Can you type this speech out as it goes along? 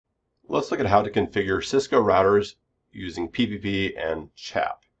let's look at how to configure Cisco routers using PPP and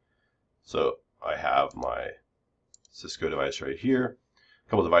CHAP. So I have my Cisco device right here, a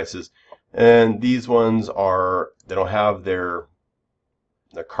couple devices, and these ones they don't have their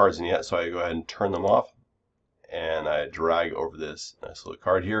cards in yet, so I go ahead and turn them off, and I drag over this nice little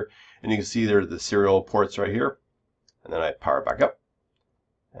card here, and you can see there are the serial ports right here, and then I power it back up,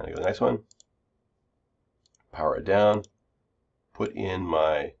 and I go to the next one, power it down, put in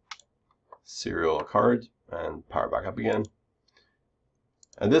my serial card, and power back up again.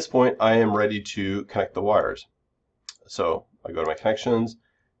 At this point, I am ready to connect the wires. So I go to my connections,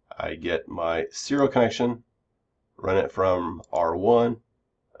 I get my serial connection, run it from R1, and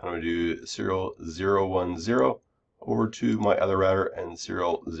I'm going to do serial 010 over to my other router and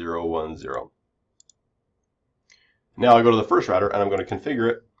serial 010. Now I go to the first router and I'm going to configure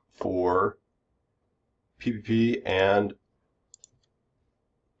it for PPP and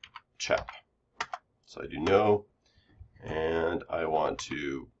CHAP. So I do no, and I want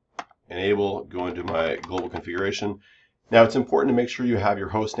to enable, go into my global configuration. Now it's important to make sure you have your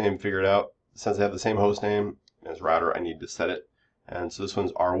host name figured out. Since I have the same host name as router, I need to set it. And so this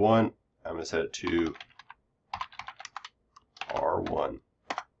one's R1. I'm going to set it to R1.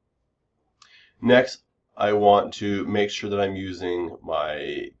 Next, I want to make sure that I'm using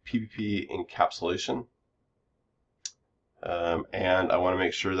my PPP encapsulation. And I want to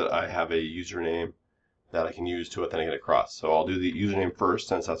make sure that I have a username that I can use to authenticate across. So I'll do the username first,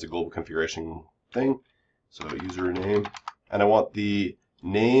 since that's a global configuration thing. So username, and I want the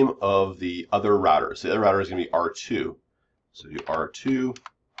name of the other router. So the other router is going to be R2. So do R2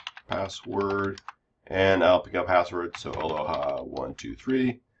 password, and I'll pick up password. So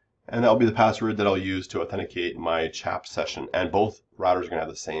aloha123, and that'll be the password that I'll use to authenticate my CHAP session. And both routers are going to have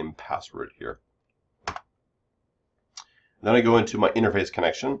the same password here. Then I go into my interface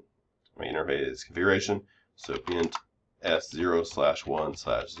connection, my interface configuration. So int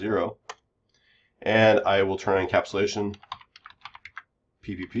s0/1/0, and I will turn on encapsulation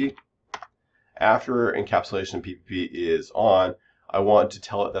PPP. After encapsulation PPP is on, I want to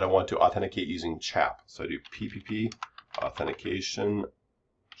tell it that I want to authenticate using CHAP. So I do PPP authentication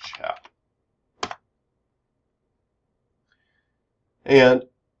CHAP. And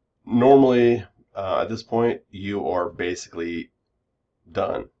normally at this point you are basically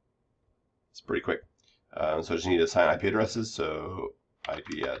done. It's pretty quick. So I just need to assign IP addresses. So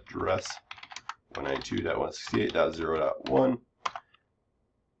IP address 192.168.0.1.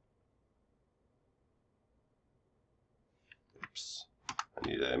 Oops, I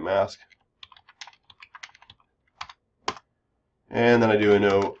need a mask. And then I do a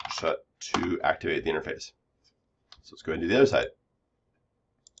no shut to activate the interface. So let's go ahead and do the other side.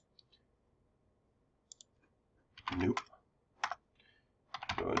 Nope.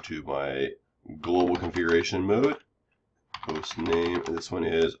 Go into my global configuration mode. Host name, and this one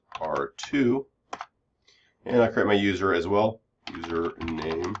is R2. And I create my user as well. User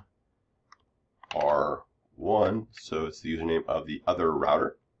name R1. So it's the username of the other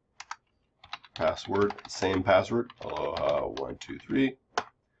router. Password, same password, aloha123.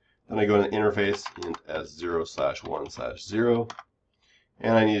 Then I go to the interface int s0/1/0.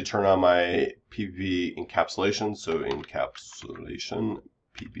 And I need to turn on my PPP encapsulation, so encapsulation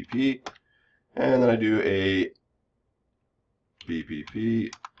PPP, and then I do a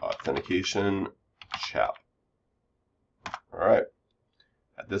PPP authentication CHAP. All right.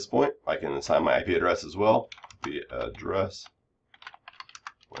 At this point, I can assign my IP address as well. The address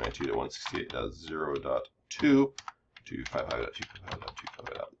 192.168.0.2 to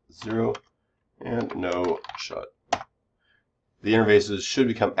 255.255.255.0, and no shut. The interfaces should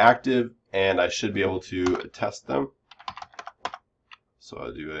become active, and I should be able to test them. So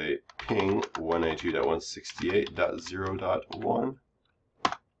I'll do a ping 192.168.0.1,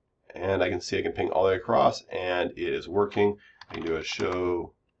 and I can see I can ping all the way across, and it is working. I can do a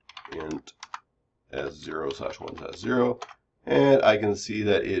show int s0/1/0, and I can see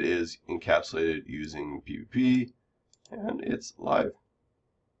that it is encapsulated using PPP, and it's live.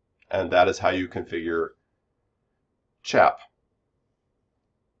 And that is how you configure CHAP.